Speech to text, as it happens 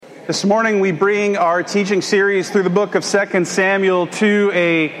This morning we bring our teaching series through the book of 2 Samuel to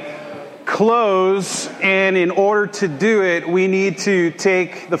a close, and in order to do it, we need to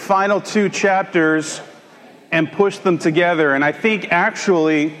take the final two chapters and push them together. And I think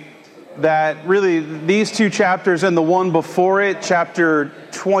actually that really these two chapters and the one before it, chapter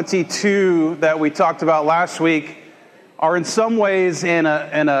 22 that we talked about last week, are in some ways an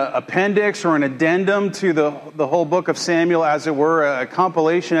appendix or an addendum to the whole book of Samuel, as it were, a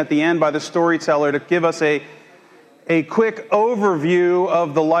compilation at the end by the storyteller to give us a quick overview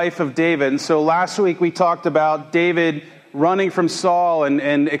of the life of David. And so last week we talked about David running from Saul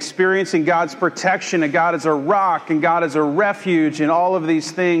and experiencing God's protection, and God as a rock, and God as a refuge, and all of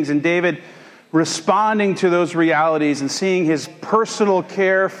these things, and David responding to those realities and seeing his personal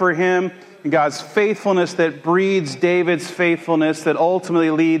care for him, and God's faithfulness that breeds David's faithfulness that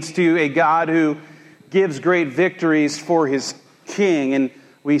ultimately leads to a God who gives great victories for his king. And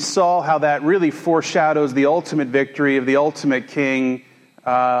we saw how that really foreshadows the ultimate victory of the ultimate king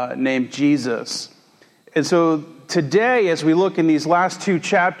named Jesus. And so today, as we look in these last two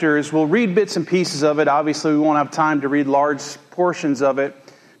chapters, we'll read bits and pieces of it. Obviously, we won't have time to read large portions of it.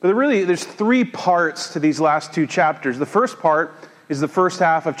 But there's three parts to these last two chapters. The first part is the first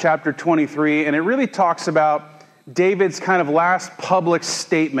half of chapter 23, and it really talks about David's kind of last public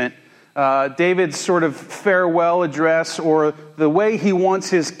statement, David's sort of farewell address, or the way he wants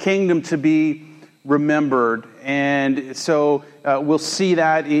his kingdom to be remembered. And so we'll see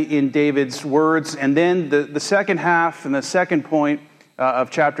that in David's words. And then the second half and the second point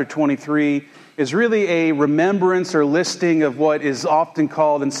of chapter 23 is really a remembrance or listing of what is often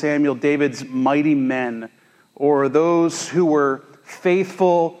called in Samuel David's mighty men, or those who were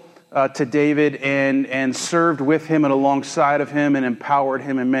faithful to David and served with him and alongside of him and empowered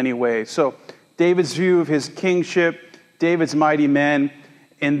him in many ways. So David's view of his kingship, David's mighty men,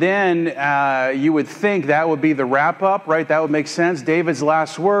 and then you would think that would be the wrap-up, right? That would make sense. David's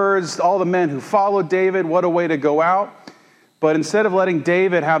last words, all the men who followed David, what a way to go out. But instead of letting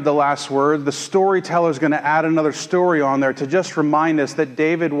David have the last word, the storyteller is going to add another story on there to just remind us that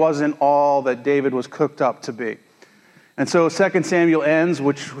David wasn't all that David was cooked up to be. And so 2 Samuel ends,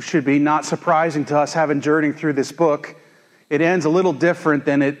 which should be not surprising to us having journeyed through this book. It ends a little different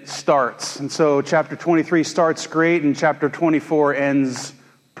than it starts. And so chapter 23 starts great, and chapter 24 ends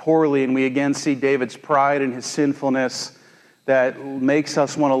poorly. And we again see David's pride and his sinfulness that makes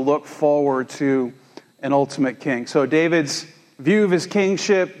us want to look forward to an ultimate king. So David's view of his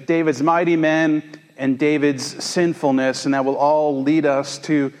kingship, David's mighty men, and David's sinfulness, and that will all lead us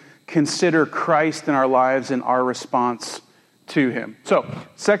to consider Christ in our lives and our response to him. So,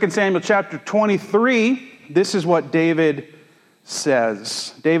 2 Samuel chapter 23, this is what David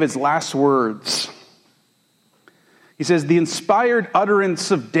says. David's last words. He says, "The inspired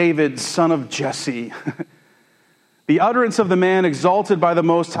utterance of David, son of Jesse, the utterance of the man exalted by the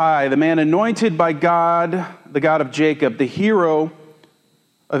Most High, the man anointed by God, the God of Jacob, the hero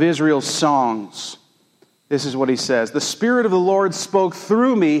of Israel's songs." This is what he says. "The Spirit of the Lord spoke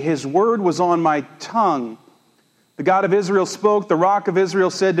through me. His word was on my tongue. The God of Israel spoke. The Rock of Israel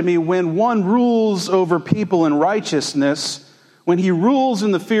said to me, when one rules over people in righteousness, when he rules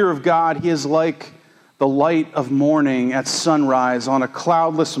in the fear of God, he is like the light of morning at sunrise on a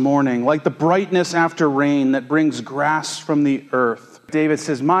cloudless morning, like the brightness after rain that brings grass from the earth." David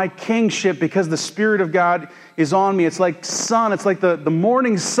says, my kingship, because the Spirit of God is on me, it's like sun. It's like the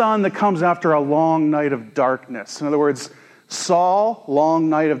morning sun that comes after a long night of darkness. In other words, Saul, long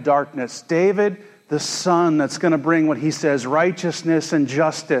night of darkness. David, the sun that's going to bring what he says, righteousness and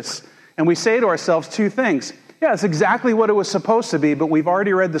justice. And we say to ourselves two things. Yeah, it's exactly what it was supposed to be, but we've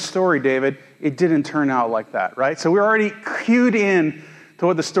already read the story, David. It didn't turn out like that, right? So we're already cued in to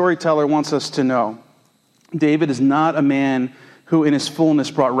what the storyteller wants us to know. David is not a man who in his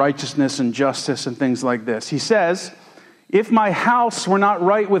fullness brought righteousness and justice and things like this. He says, "If my house were not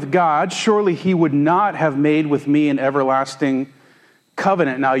right with God, surely he would not have made with me an everlasting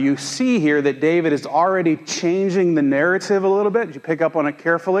covenant." Now you see here that David is already changing the narrative a little bit. You pick up on it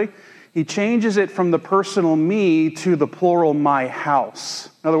carefully. He changes it from the personal me to the plural my house.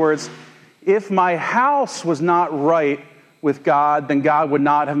 In other words, if my house was not right with God, then God would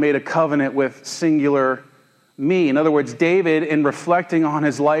not have made a covenant with singular me. In other words, David, in reflecting on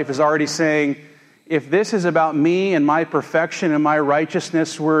his life, is already saying, if this is about me and my perfection and my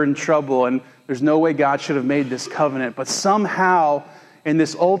righteousness, we're in trouble, and there's no way God should have made this covenant. But somehow, in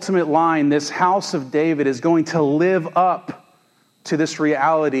this ultimate line, this house of David is going to live up to this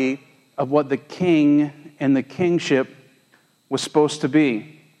reality of what the king and the kingship was supposed to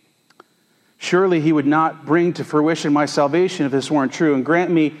be. Surely he would not bring to fruition my salvation if this weren't true, and grant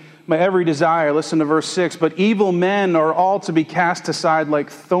me my every desire. Listen to verse 6. But evil men are all to be cast aside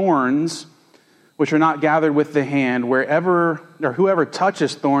like thorns, which are not gathered with the hand. Whoever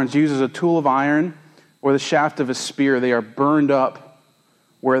touches thorns uses a tool of iron or the shaft of a spear. They are burned up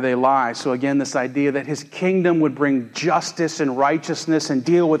where they lie. So again, this idea that his kingdom would bring justice and righteousness and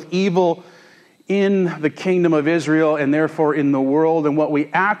deal with evil in the kingdom of Israel and therefore in the world. And what we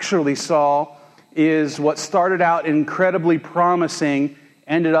actually saw is what started out incredibly promising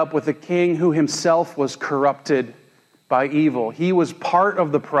ended up with a king who himself was corrupted by evil. He was part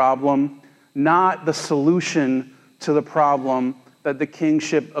of the problem, not the solution to the problem that the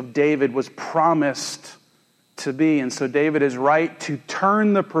kingship of David was promised to be. And so David is right to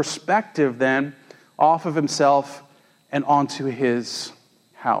turn the perspective then off of himself and onto his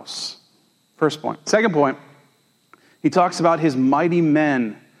house. First point. Second point, he talks about his mighty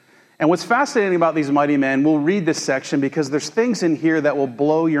men. And what's fascinating about these mighty men, we'll read this section because there's things in here that will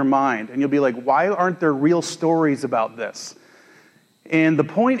blow your mind. And you'll be like, why aren't there real stories about this? And the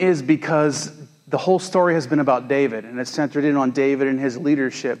point is because the whole story has been about David, and it's centered in on David and his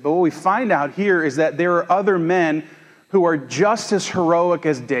leadership. But what we find out here is that there are other men who are just as heroic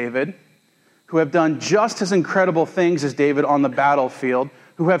as David, who have done just as incredible things as David on the battlefield,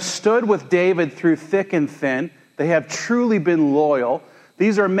 who have stood with David through thick and thin. They have truly been loyal.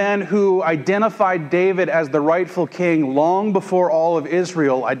 These are men who identified David as the rightful king long before all of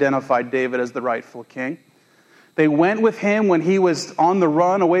Israel identified David as the rightful king. They went with him when he was on the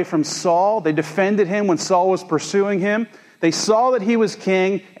run away from Saul. They defended him when Saul was pursuing him. They saw that he was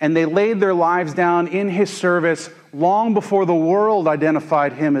king, and they laid their lives down in his service long before the world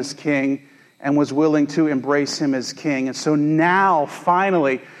identified him as king and was willing to embrace him as king. And so now,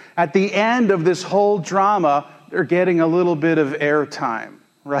 finally, at the end of this whole drama, they're getting a little bit of airtime,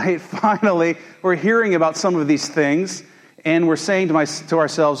 right? Finally, we're hearing about some of these things, and we're saying to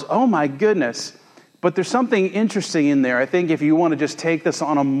ourselves, oh my goodness. But there's something interesting in there. I think if you want to just take this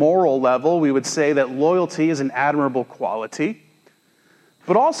on a moral level, we would say that loyalty is an admirable quality.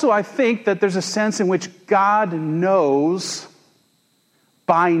 But also I think that there's a sense in which God knows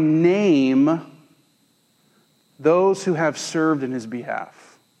by name those who have served in his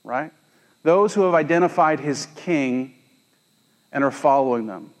behalf, right? Those who have identified his king and are following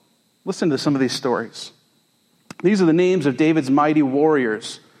them. Listen to some of these stories. These are the names of David's mighty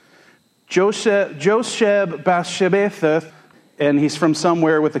warriors. Josheb-Basshebeth, and he's from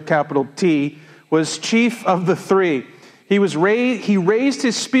somewhere with a capital T, was chief of the three. He raised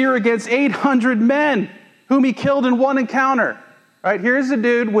his spear against 800 men, whom he killed in one encounter. Right, here's a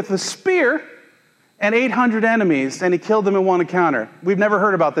dude with a spear and 800 enemies, and he killed them in one encounter. We've never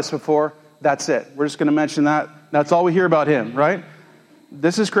heard about this before. That's it. We're just going to mention that. That's all we hear about him, right?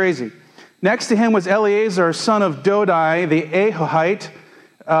 This is crazy. Next to him was Eleazar, son of Dodai, the Ahohite,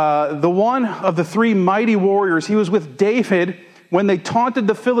 the one of the three mighty warriors. He was with David when they taunted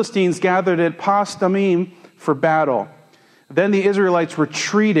the Philistines gathered at Pas-dammim for battle. Then the Israelites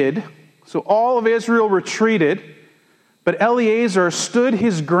retreated. So all of Israel retreated. But Eleazar stood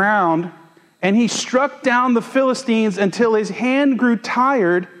his ground, and he struck down the Philistines until his hand grew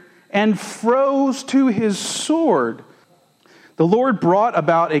tired and froze to his sword. The Lord brought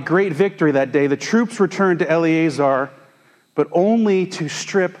about a great victory that day. The troops returned to Eleazar, but only to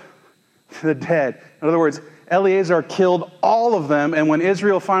strip the dead. In other words, Eleazar killed all of them, and when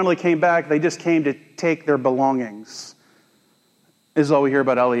Israel finally came back, they just came to take their belongings. This is all we hear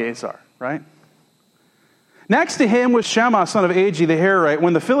about Eleazar, right? Next to him was Shammah, son of Agi, the Hararite.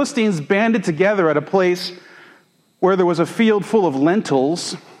 When the Philistines banded together at a place where there was a field full of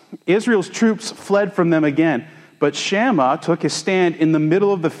lentils, Israel's troops fled from them again. But Shammah took his stand in the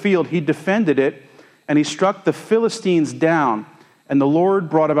middle of the field. He defended it, and he struck the Philistines down. And the Lord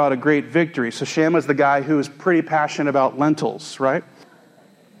brought about a great victory. So Shammah's the guy who is pretty passionate about lentils, right?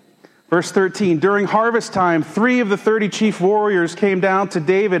 Verse 13, during harvest time, 3 of the 30 chief warriors came down to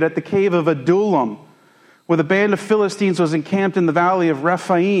David at the cave of Adullam, where the band of Philistines was encamped in the valley of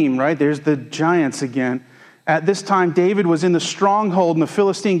Rephaim, right? There's the giants again. At this time, David was in the stronghold, and the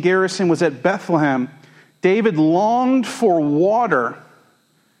Philistine garrison was at Bethlehem. David longed for water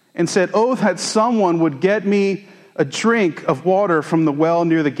and said, oh, that someone would get me a drink of water from the well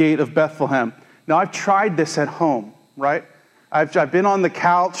near the gate of Bethlehem. Now, I've tried this at home, right? I've been on the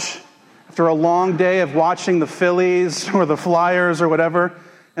couch after a long day of watching the Phillies or the Flyers or whatever,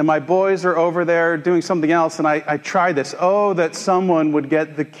 and my boys are over there doing something else, and I tried this. Oh, that someone would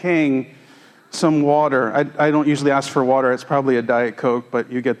get the king some water. I don't usually ask for water. It's probably a Diet Coke,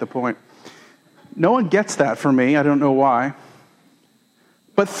 but you get the point. No one gets that for me. I don't know why.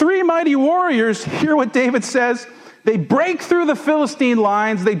 But 3 mighty warriors, hear what David says. They break through the Philistine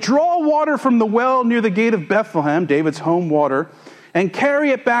lines. They draw water from the well near the gate of Bethlehem, David's home water, and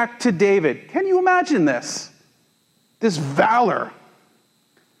carry it back to David. Can you imagine this? This valor.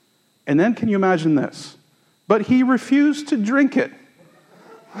 And then can you imagine this? But he refused to drink it.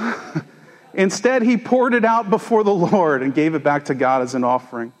 Instead, he poured it out before the Lord and gave it back to God as an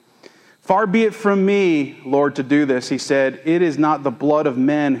offering. Far be it from me, Lord, to do this, he said. It is not the blood of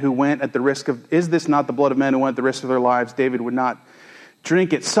men who went at the risk of, is this not the blood of men who went at the risk of their lives? David would not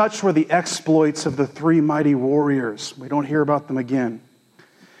drink it. Such were the exploits of the three mighty warriors. We don't hear about them again.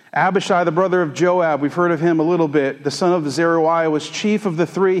 Abishai, the brother of Joab, we've heard of him a little bit. The son of Zeruiah was chief of the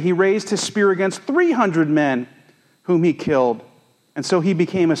three. He raised his spear against 300 men whom he killed. And so he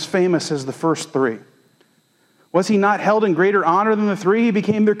became as famous as the first three. Was he not held in greater honor than the three? He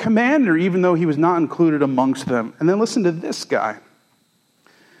became their commander, even though he was not included amongst them. And then listen to this guy.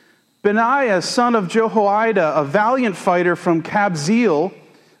 Benaiah, son of Jehoiada, a valiant fighter from Kabzeel,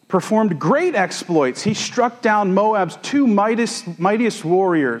 performed great exploits. He struck down Moab's two mightiest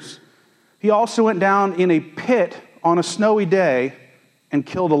warriors. He also went down in a pit on a snowy day and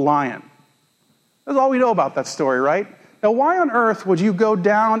killed a lion. That's all we know about that story, right? Now, why on earth would you go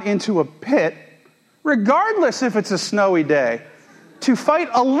down into a pit, regardless if it's a snowy day, to fight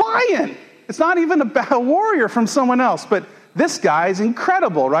a lion? It's not even a warrior from someone else, but this guy is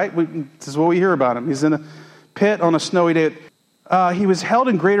incredible, right? This is what we hear about him. He's in a pit on a snowy day. He was held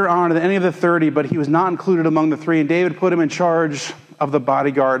in greater honor than any of the 30, but he was not included among the three, and David put him in charge of the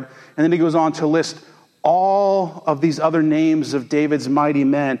bodyguard. And then he goes on to list all of these other names of David's mighty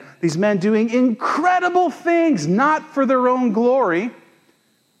men. These men doing incredible things, not for their own glory,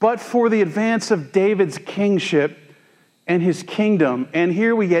 but for the advance of David's kingship and his kingdom. And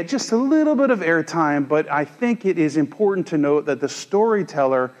here we get just a little bit of airtime, but I think it is important to note that the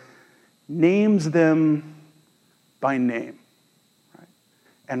storyteller names them by name, right,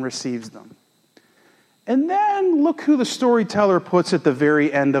 and receives them. And then look who the storyteller puts at the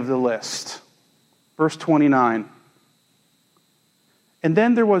very end of the list. Verse 29. And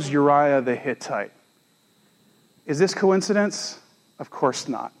then there was Uriah the Hittite. Is this coincidence? Of course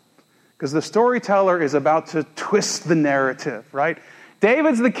not. Because the storyteller is about to twist the narrative, right?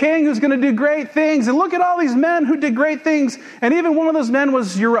 David's the king who's going to do great things. And look at all these men who did great things. And even one of those men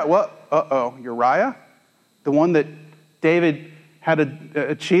was Uriah. Well, Uriah? The one that David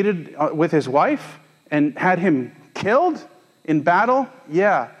had cheated with his wife and had him killed in battle?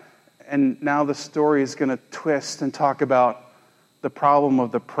 Yeah. And now the story is going to twist and talk about the problem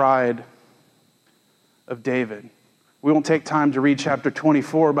of the pride of David. We won't take time to read chapter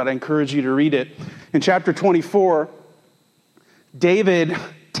 24, but I encourage you to read it. In chapter 24, David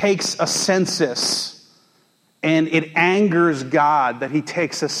takes a census, and it angers God that he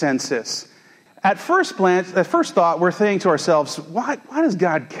takes a census. At first glance, at first thought, we're thinking to ourselves, why does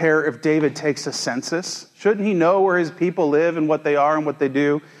God care if David takes a census? Shouldn't he know where his people live and what they are and what they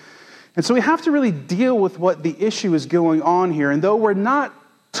do? And so we have to really deal with what the issue is going on here. And though we're not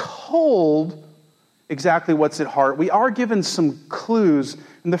told exactly what's at heart, we are given some clues.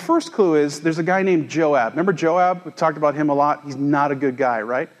 And the first clue is there's a guy named Joab. Remember Joab? We've talked about him a lot. He's not a good guy,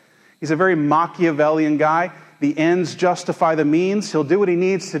 right? He's a very Machiavellian guy. The ends justify the means. He'll do what he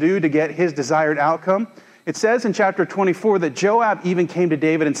needs to do to get his desired outcome. It says in chapter 24 that Joab even came to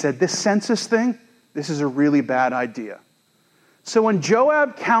David and said, this census thing, this is a really bad idea. So when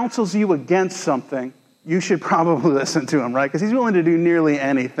Joab counsels you against something, you should probably listen to him, right? Because he's willing to do nearly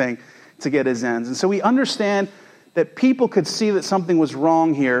anything to get his ends. And so we understand that people could see that something was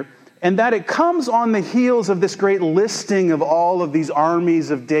wrong here, and that it comes on the heels of this great listing of all of these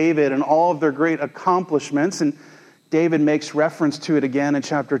armies of David and all of their great accomplishments. And David makes reference to it again in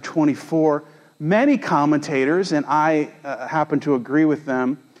chapter 24. Many commentators, and I happen to agree with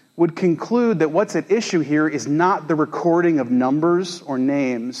them, would conclude that what's at issue here is not the recording of numbers or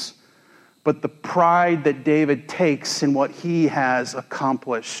names, but the pride that David takes in what he has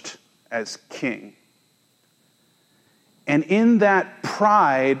accomplished as king. And in that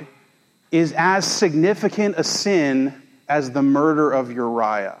pride is as significant a sin as the murder of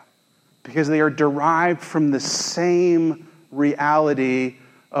Uriah, because they are derived from the same reality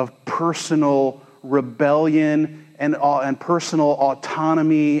of personal rebellion and personal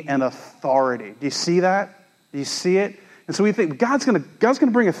autonomy and authority. Do you see that? Do you see it? And so we think God's going to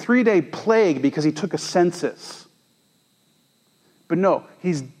bring a 3-day plague because he took a census. But no,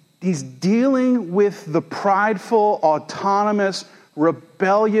 he's dealing with the prideful, autonomous,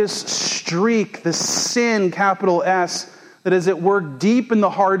 rebellious streak, the sin, capital S, that is at work deep in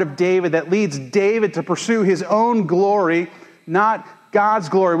the heart of David, that leads David to pursue his own glory, not God's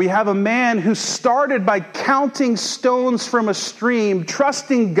glory. We have a man who started by counting stones from a stream,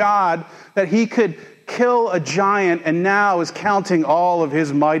 trusting God that he could kill a giant, and now is counting all of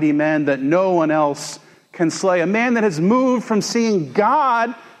his mighty men that no one else can slay. A man that has moved from seeing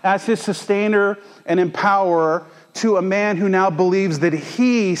God as his sustainer and empowerer to a man who now believes that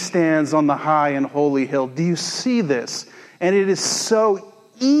he stands on the high and holy hill. Do you see this? And it is so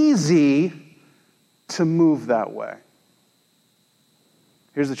easy to move that way.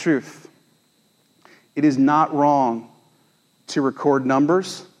 Here's the truth. It is not wrong to record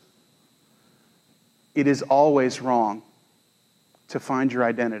numbers. It is always wrong to find your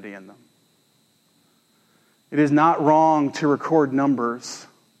identity in them. It is not wrong to record numbers.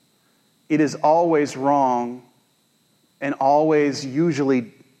 It is always wrong, and always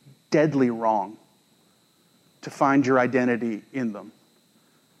usually deadly wrong, to find your identity in them.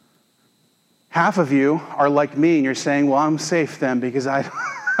 Half of you are like me, and you're saying, well, I'm safe then because I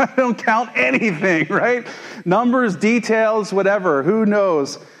don't count anything, right? Numbers, details, whatever, who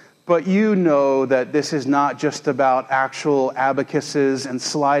knows? But you know that this is not just about actual abacuses and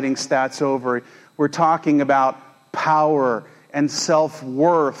sliding stats over. We're talking about power and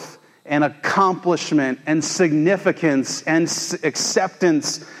self-worth and accomplishment and significance and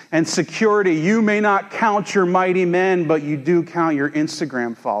acceptance and security. You may not count your mighty men, but you do count your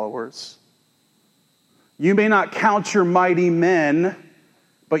Instagram followers. You may not count your mighty men,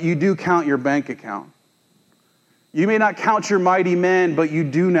 but you do count your bank account. You may not count your mighty men, but you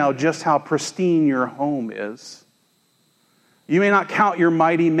do know just how pristine your home is. You may not count your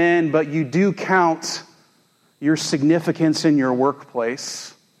mighty men, but you do count your significance in your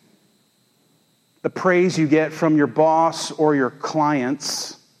workplace. The praise you get from your boss or your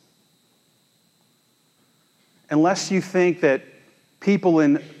clients. Unless you think that people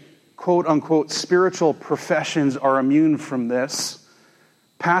in quote-unquote spiritual professions are immune from this,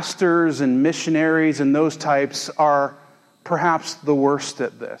 pastors and missionaries and those types are perhaps the worst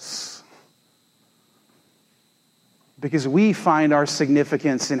at this. Because we find our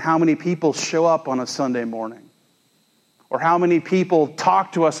significance in how many people show up on a Sunday morning, or how many people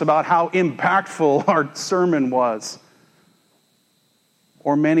talk to us about how impactful our sermon was,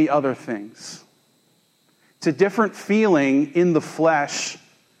 or many other things. It's a different feeling in the flesh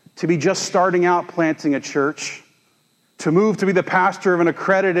to be just starting out planting a church, to move to be the pastor of an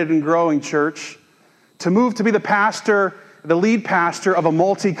accredited and growing church, to move to be the lead pastor of a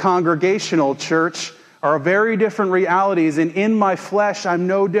multi-congregational church, are very different realities. And in my flesh, I'm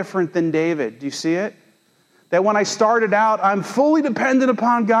no different than David. Do you see it? That when I started out, I'm fully dependent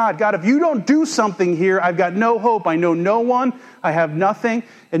upon God. God, if you don't do something here, I've got no hope. I know no one. I have nothing.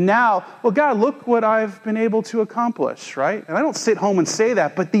 And now, well, God, look what I've been able to accomplish, right? And I don't sit home and say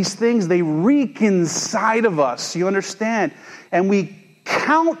that, but these things, they reek inside of us. You understand? And we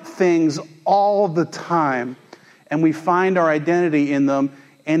count things all the time, and we find our identity in them,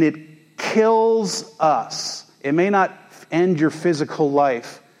 and it kills us. It may not end your physical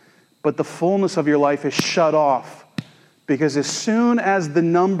life, but the fullness of your life is shut off, because as soon as the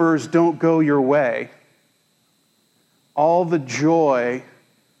numbers don't go your way, all the joy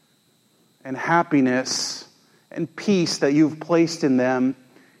and happiness and peace that you've placed in them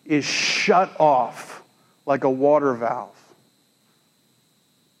is shut off like a water valve.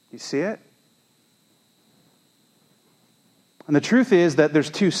 You see it? And the truth is that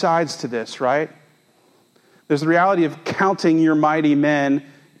there's two sides to this, right? There's the reality of counting your mighty men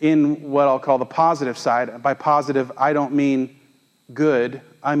in what I'll call the positive side. By positive, I don't mean good.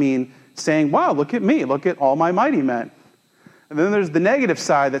 I mean saying, wow, look at me. Look at all my mighty men. And then there's the negative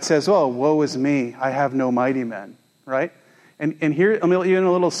side that says, oh, woe is me. I have no mighty men, right? And here, I'm going to let you in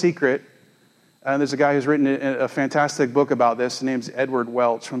a little secret. There's a guy who's written a fantastic book about this. His name's Edward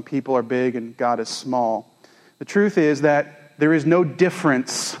Welch, When People Are Big and God is Small. The truth is that there is no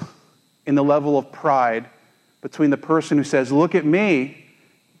difference in the level of pride between the person who says, look at me,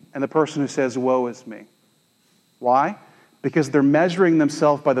 and the person who says, woe is me. Why? Because they're measuring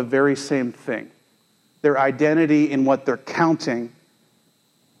themselves by the very same thing. Their identity in what they're counting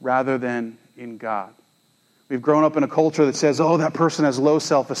rather than in God. We've grown up in a culture that says, oh, that person has low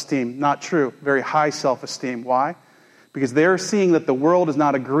self-esteem. Not true. Very high self-esteem. Why? Because they're seeing that the world is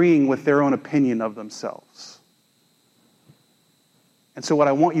not agreeing with their own opinion of themselves. And so what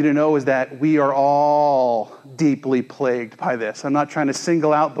I want you to know is that we are all deeply plagued by this. I'm not trying to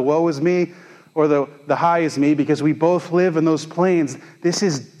single out the woe is me or the high is me, because we both live in those planes. This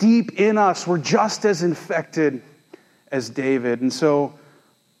is deep in us. We're just as infected as David. And so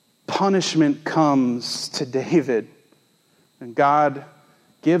punishment comes to David. And God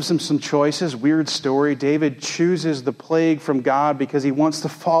gives him some choices. Weird story. David chooses the plague from God because he wants to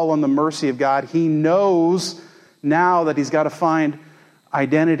fall on the mercy of God. He knows now that he's got to find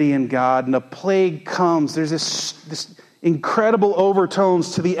identity in God. And a plague comes. There's this incredible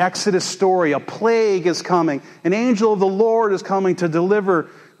overtones to the Exodus story. A plague is coming. An angel of the Lord is coming to deliver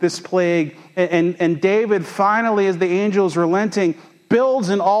this plague. And David finally, as the angel is relenting, builds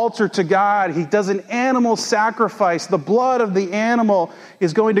an altar to God. He does an animal sacrifice. The blood of the animal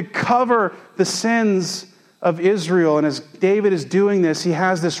is going to cover the sins of Israel. And as David is doing this, he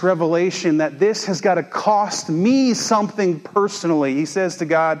has this revelation that this has got to cost me something personally. He says to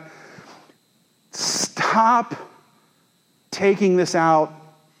God, stop taking this out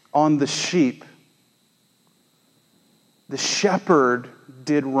on the sheep. The shepherd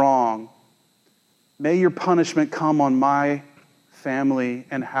did wrong. May your punishment come on my family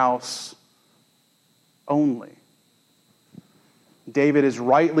and house only. David is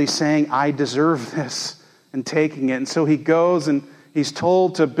rightly saying, I deserve this, and taking it. And so he goes and he's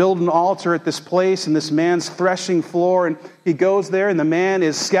told to build an altar at this place in this man's threshing floor. And he goes there and the man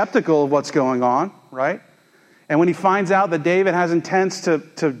is skeptical of what's going on, right? And when he finds out that David has intents to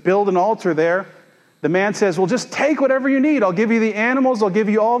build an altar there, the man says, well, just take whatever you need. I'll give you the animals. I'll give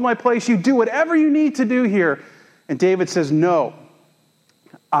you all of my place. You do whatever you need to do here. And David says, no,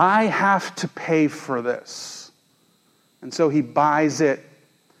 I have to pay for this. And so he buys it.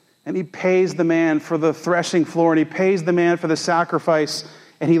 And he pays the man for the threshing floor. And he pays the man for the sacrifice.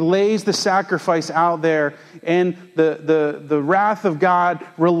 And he lays the sacrifice out there. And the wrath of God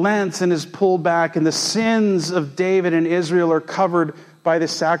relents and is pulled back. And the sins of David and Israel are covered by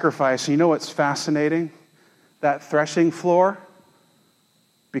this sacrifice. You know what's fascinating? That threshing floor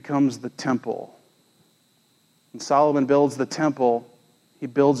becomes the temple. When Solomon builds the temple, he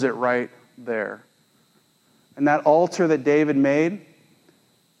builds it right there. And that altar that David made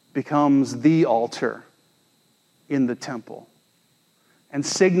becomes the altar in the temple and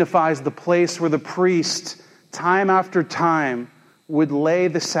signifies the place where the priest, time after time, would lay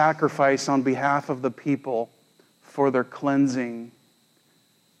the sacrifice on behalf of the people for their cleansing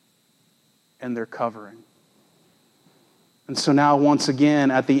and their covering. And so now, once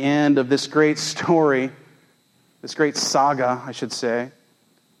again, at the end of this great story, this great saga, I should say,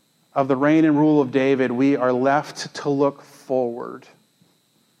 of the reign and rule of David, we are left to look forward.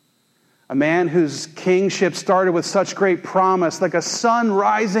 A man whose kingship started with such great promise, like a sun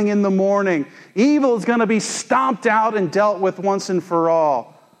rising in the morning. Evil is going to be stomped out and dealt with once and for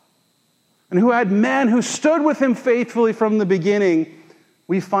all. And who had men who stood with him faithfully from the beginning,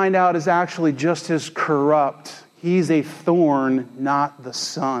 we find out is actually just as corrupt. He's a thorn, not the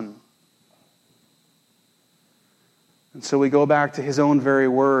son. And so we go back to his own very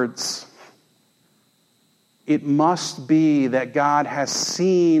words. It must be that God has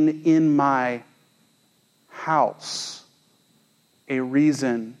seen in my house a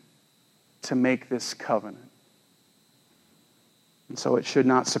reason to make this covenant. And so it should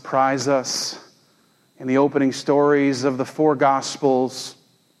not surprise us in the opening stories of the four Gospels,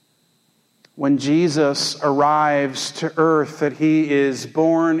 when Jesus arrives to earth, that he is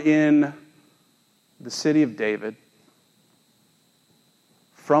born in the city of David,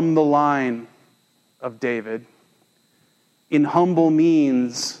 from the line of David, in humble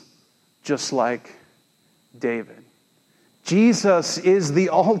means, just like David. Jesus is the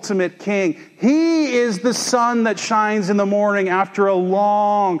ultimate king. He is the sun that shines in the morning after a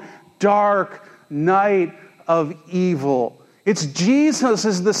long, dark night of evil. It's Jesus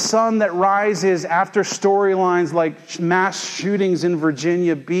is the sun that rises after storylines like mass shootings in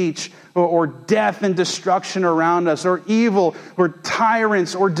Virginia Beach, or death and destruction around us, or evil, or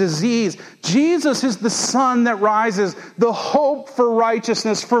tyrants, or disease. Jesus is the sun that rises, the hope for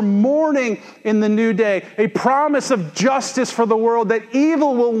righteousness, for morning in the new day, a promise of justice for the world, that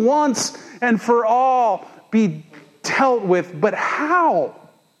evil will once and for all be dealt with. But how?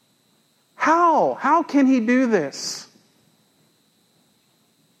 How can he do this?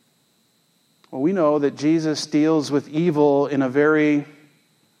 Well, we know that Jesus deals with evil in a very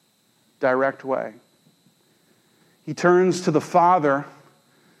direct way. He turns to the Father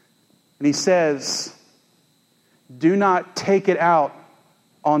and he says, do not take it out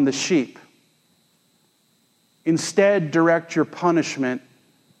on the sheep. Instead, direct your punishment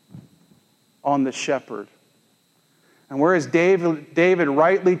on the shepherd. And whereas David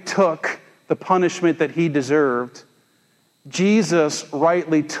rightly took the punishment that he deserved, Jesus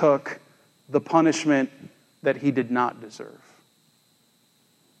rightly took the punishment that he did not deserve.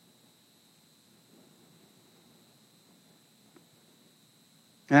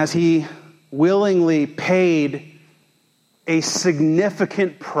 And as he willingly paid a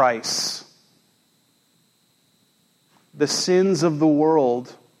significant price. The sins of the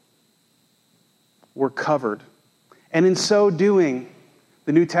world were covered. And in so doing,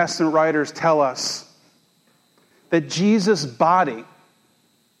 the New Testament writers tell us that Jesus' body,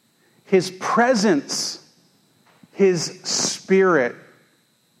 his presence, his spirit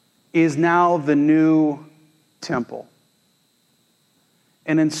is now the new temple.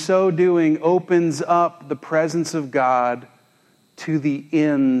 And in so doing, opens up the presence of God to the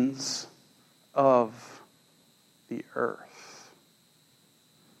ends of the earth.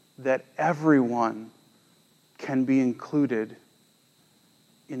 That everyone can be included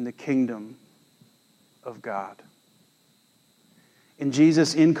in the kingdom of God. In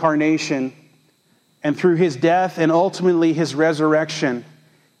Jesus' incarnation, and through his death and ultimately his resurrection,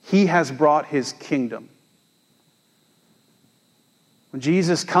 he has brought his kingdom. When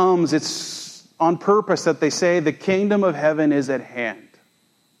Jesus comes, it's on purpose that they say the kingdom of heaven is at hand.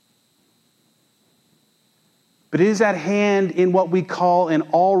 But it is at hand in what we call an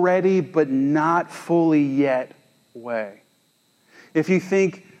already but not fully yet way. If you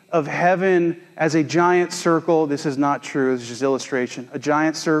think of heaven as a giant circle, this is not true, it's just illustration. A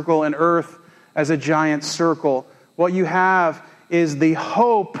giant circle, and earth as a giant circle. What you have is the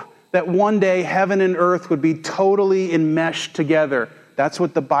hope that one day heaven and earth would be totally enmeshed together. That's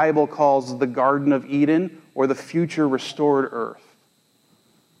what the Bible calls the Garden of Eden, or the future restored earth.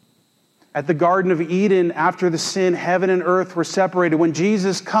 At the Garden of Eden, after the sin, heaven and earth were separated. When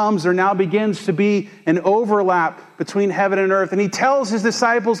Jesus comes, there now begins to be an overlap between heaven and earth. And he tells his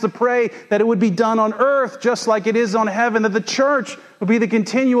disciples to pray that it would be done on earth just like it is on heaven, that the church would be the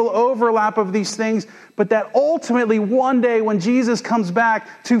continual overlap of these things, but that ultimately one day when Jesus comes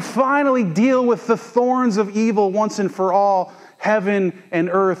back to finally deal with the thorns of evil once and for all, heaven and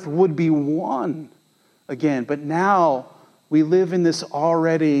earth would be one again. But now we live in this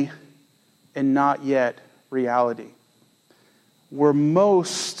already and not yet reality, where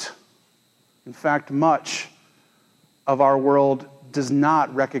most, in fact much, of our world does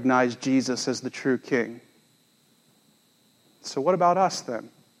not recognize Jesus as the true King. So what about us then?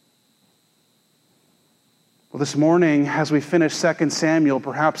 Well, this morning, as we finish 2 Samuel,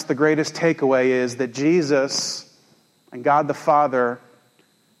 perhaps the greatest takeaway is that Jesus and God the Father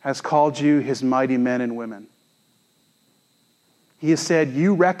has called you his mighty men and women. He has said,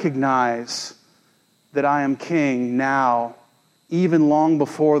 you recognize that I am king now, even long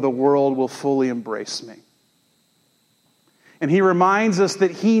before the world will fully embrace me. And he reminds us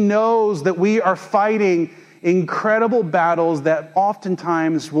that he knows that we are fighting incredible battles that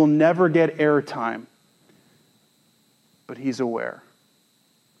oftentimes will never get airtime. But he's aware.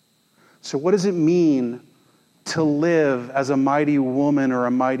 So what does it mean to live as a mighty woman or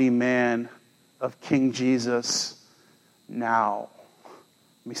a mighty man of King Jesus now?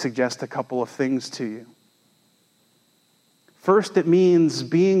 Let me suggest a couple of things to you. First, it means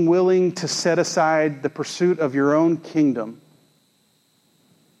being willing to set aside the pursuit of your own kingdom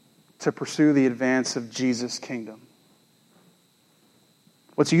to pursue the advance of Jesus' kingdom.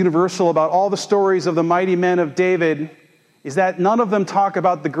 What's universal about all the stories of the mighty men of David is that none of them talk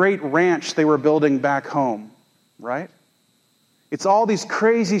about the great ranch they were building back home, right? It's all these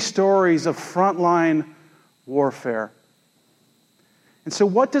crazy stories of frontline warfare. And so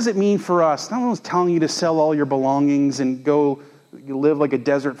what does it mean for us? No one's telling you to sell all your belongings and go live like a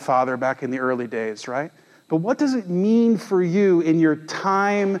desert father back in the early days, right? But what does it mean for you in your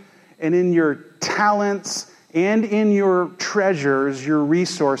time and in your talents and in your treasures, your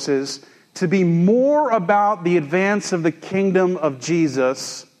resources, to be more about the advance of the kingdom of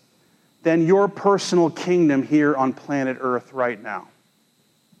Jesus than your personal kingdom here on planet Earth right now?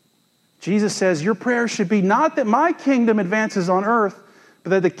 Jesus says your prayer should be not that my kingdom advances on earth, but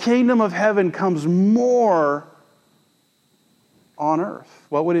that the kingdom of heaven comes more on earth.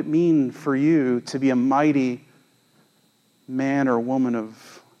 What would it mean for you to be a mighty man or woman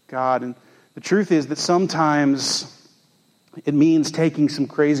of God? And the truth is that sometimes it means taking some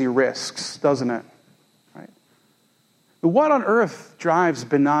crazy risks, doesn't it? Right? But what on earth drives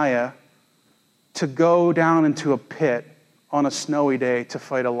Benaiah to go down into a pit on a snowy day to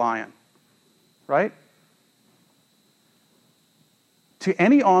fight a lion? Right? To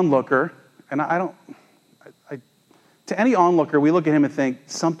any onlooker, and to any onlooker, we look at him and think,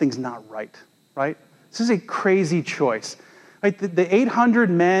 something's not right? This is a crazy choice. Right? The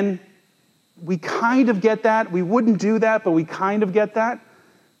 800 men, we kind of get that. We wouldn't do that, but we kind of get that.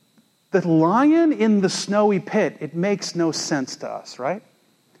 The lion in the snowy pit, it makes no sense to us, right?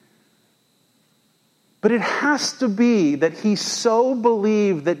 But it has to be that he so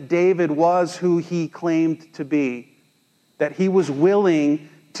believed that David was who he claimed to be, that he was willing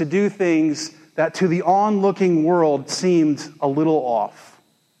to do things that to the onlooking world seemed a little off.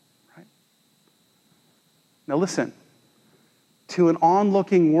 Right? Now listen, to an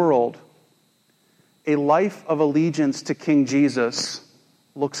onlooking world, a life of allegiance to King Jesus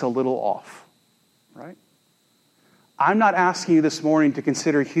looks a little off. Right? I'm not asking you this morning to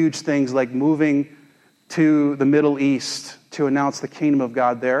consider huge things like moving to the Middle East to announce the kingdom of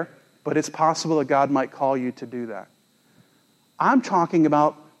God there, but it's possible that God might call you to do that. I'm talking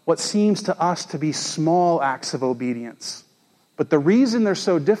about what seems to us to be small acts of obedience. But the reason they're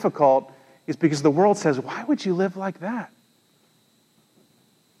so difficult is because the world says, why would you live like that?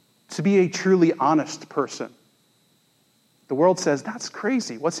 To be a truly honest person. The world says, that's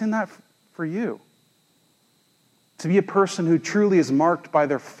crazy. What's in that for you? To be a person who truly is marked by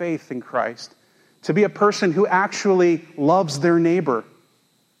their faith in Christ. To be a person who actually loves their neighbor.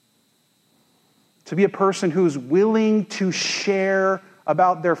 To be a person who's willing to share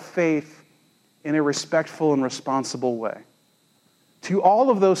about their faith in a respectful and responsible way. To all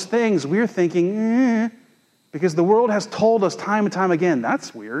of those things, we're thinking, because the world has told us time and time again,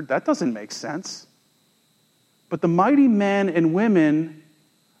 that's weird, that doesn't make sense. But the mighty men and women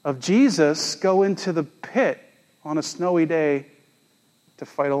of Jesus go into the pit on a snowy day to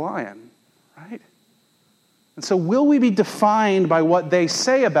fight a lion, right? And so will we be defined by what they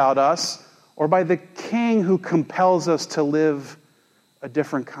say about us or by the King who compels us to live a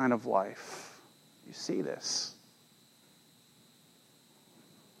different kind of life? You see this.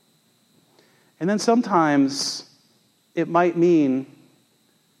 And then sometimes it might mean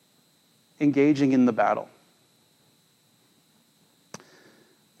engaging in the battle.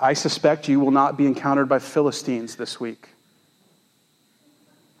 I suspect you will not be encountered by Philistines this week.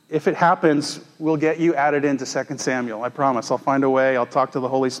 If it happens, we'll get you added into 2 Samuel. I promise. I'll find a way. I'll talk to the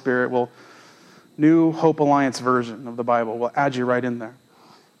Holy Spirit. New Hope Alliance version of the Bible. We'll add you right in there.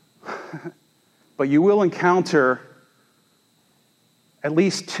 But you will encounter at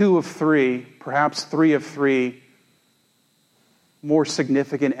least 2 of 3, perhaps 3 of 3 more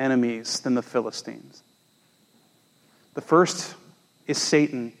significant enemies than the Philistines. The first is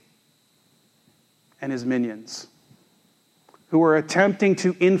Satan and his minions, who are attempting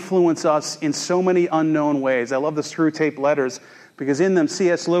to influence us in so many unknown ways. I love the Screw Tape Letters, because in them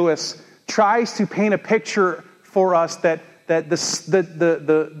C.S. Lewis tries to paint a picture for us that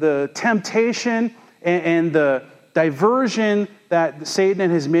the temptation and the diversion that Satan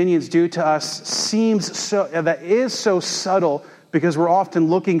and his minions do to us is so subtle, because we're often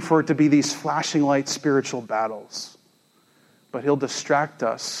looking for it to be these flashing light spiritual battles. But he'll distract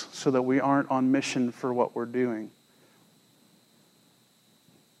us so that we aren't on mission for what we're doing.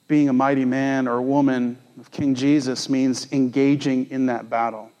 Being a mighty man or woman of King Jesus means engaging in that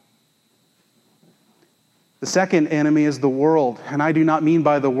battle. The second enemy is the world. And I do not mean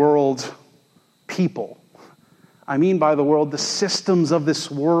by the world people. I mean by the world the systems of this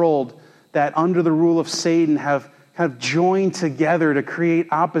world that under the rule of Satan have joined together to create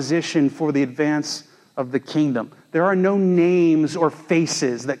opposition for the advance of the kingdom. There are no names or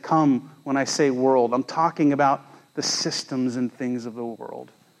faces that come when I say world. I'm talking about the systems and things of the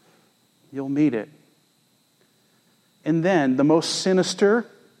world. You'll meet it. And then the most sinister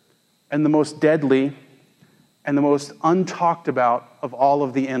and the most deadly and the most untalked about of all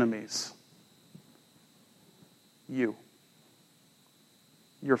of the enemies. You.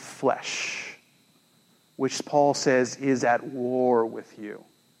 Your flesh, which Paul says is at war with you.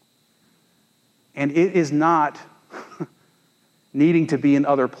 And it is not needing to be in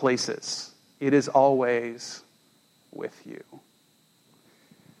other places. It is always with you.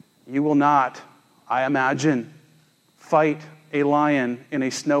 You will not, I imagine, fight a lion in a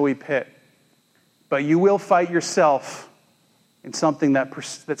snowy pit, but you will fight yourself in something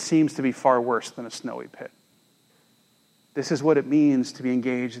that seems to be far worse than a snowy pit. This is what it means to be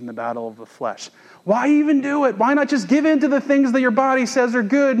engaged in the battle of the flesh. Why even do it? Why not just give in to the things that your body says are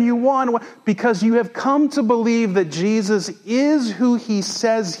good and you want? Because you have come to believe that Jesus is who he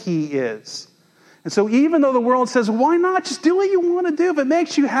says he is. And so even though the world says, why not just do what you want to do? If it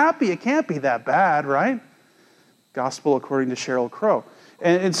makes you happy, it can't be that bad, right? Gospel according to Sheryl Crow.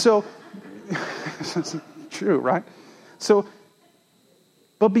 And so, it's true, right? So,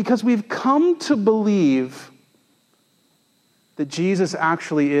 but because we've come to believe that Jesus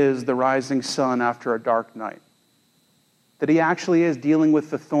actually is the rising sun after a dark night. That he actually is dealing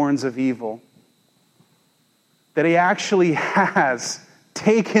with the thorns of evil. That he actually has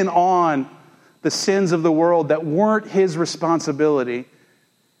taken on the sins of the world that weren't his responsibility.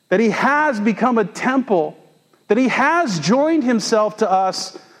 That he has become a temple. That he has joined himself to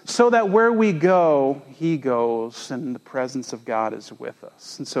us so that where we go, he goes, and the presence of God is with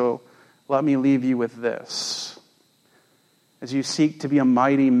us. And so let me leave you with this. As you seek to be a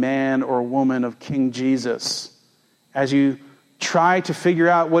mighty man or woman of King Jesus, as you try to figure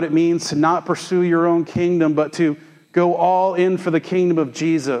out what it means to not pursue your own kingdom, but to go all in for the kingdom of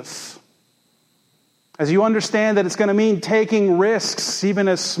Jesus, as you understand that it's going to mean taking risks, even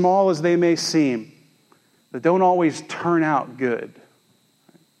as small as they may seem, that don't always turn out good,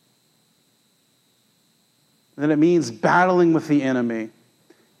 and then it means battling with the enemy.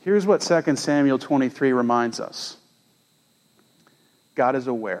 Here's what 2 Samuel 23 reminds us. God is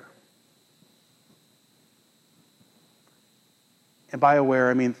aware. And by aware,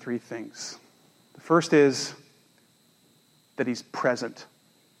 I mean three things. The first is that he's present.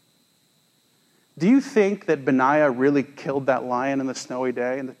 Do you think that Benaiah really killed that lion in the snowy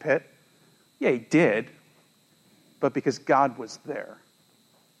day in the pit? Yeah, he did. But because God was there.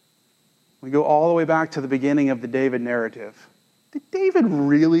 We go all the way back to the beginning of the David narrative. Did David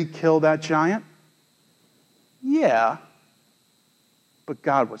really kill that giant? Yeah. But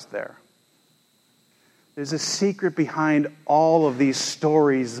God was there. There's a secret behind all of these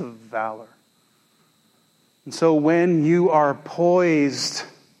stories of valor. And so when you are poised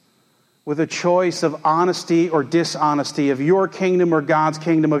with a choice of honesty or dishonesty, of your kingdom or God's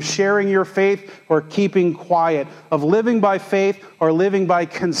kingdom, of sharing your faith or keeping quiet, of living by faith or living by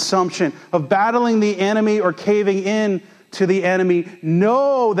consumption, of battling the enemy or caving in to the enemy,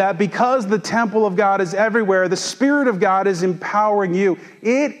 know that because the temple of God is everywhere, the Spirit of God is empowering you.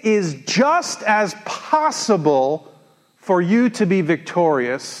 It is just as possible for you to be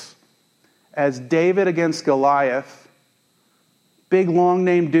victorious as David against Goliath, big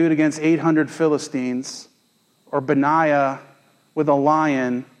long-named dude against 800 Philistines, or Benaiah with a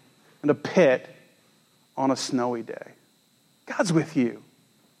lion in a pit on a snowy day. God's with you.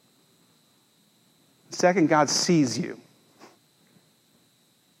 Second, God sees you.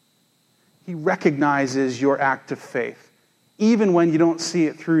 He recognizes your act of faith, even when you don't see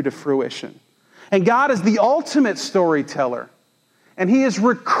it through to fruition. And God is the ultimate storyteller, and He is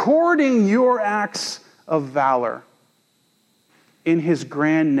recording your acts of valor in His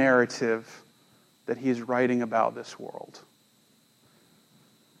grand narrative that He is writing about this world.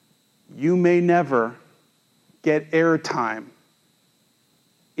 You may never get airtime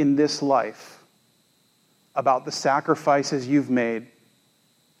in this life about the sacrifices you've made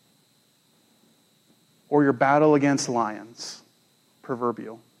or your battle against lions,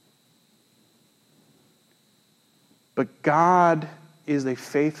 proverbial. But God is a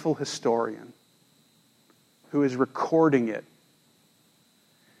faithful historian who is recording it.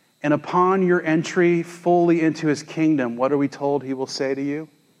 And upon your entry fully into His kingdom, what are we told He will say to you?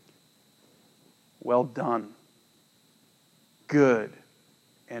 Well done, good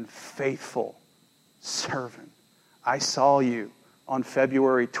and faithful servant. I saw you on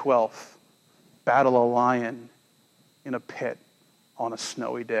February 12th battle a lion in a pit on a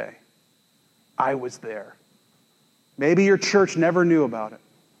snowy day. I was there. Maybe your church never knew about it,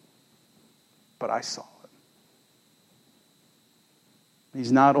 but I saw it.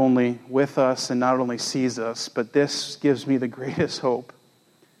 He's not only with us and not only sees us, but this gives me the greatest hope.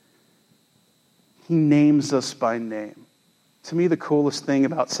 He names us by name. To me, the coolest thing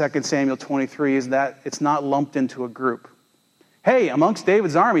about 2 Samuel 23 is that it's not lumped into a group. Hey, amongst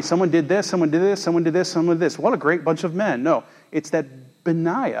David's army, someone did this, someone did this, someone did this, someone did this. What a great bunch of men. No, it's that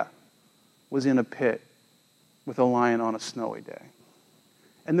Benaiah was in a pit with a lion on a snowy day.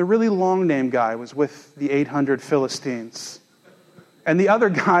 And the really long-named guy was with the 800 Philistines. And the other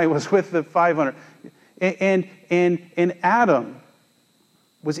guy was with the 500. And Adam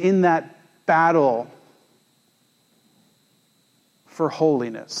was in that battle for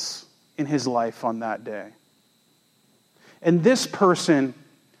holiness in his life on that day. And this person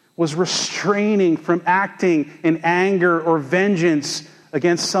was restraining from acting in anger or vengeance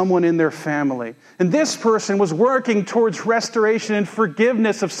against someone in their family. And this person was working towards restoration and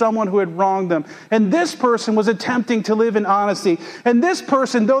forgiveness of someone who had wronged them. And this person was attempting to live in honesty. And this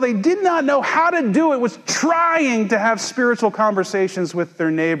person, though they did not know how to do it, was trying to have spiritual conversations with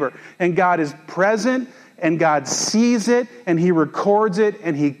their neighbor. And God is present, and God sees it, and He records it,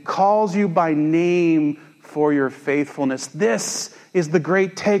 and He calls you by name for your faithfulness. This is the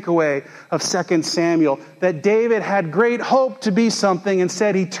great takeaway of 2 Samuel, that David had great hope to be something,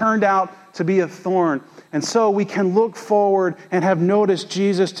 instead he turned out to be a thorn. And so we can look forward and have noticed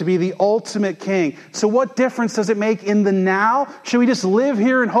Jesus to be the ultimate king. So what difference does it make in the now? Should we just live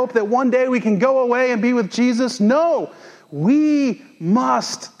here and hope that one day we can go away and be with Jesus? No, we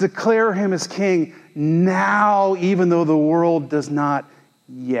must declare Him as king now, even though the world does not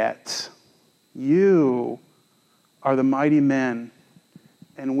yet. You are the mighty men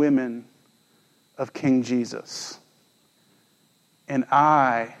and women of King Jesus. And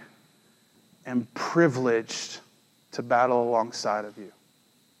I am privileged to battle alongside of you.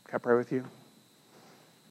 Can I pray with you?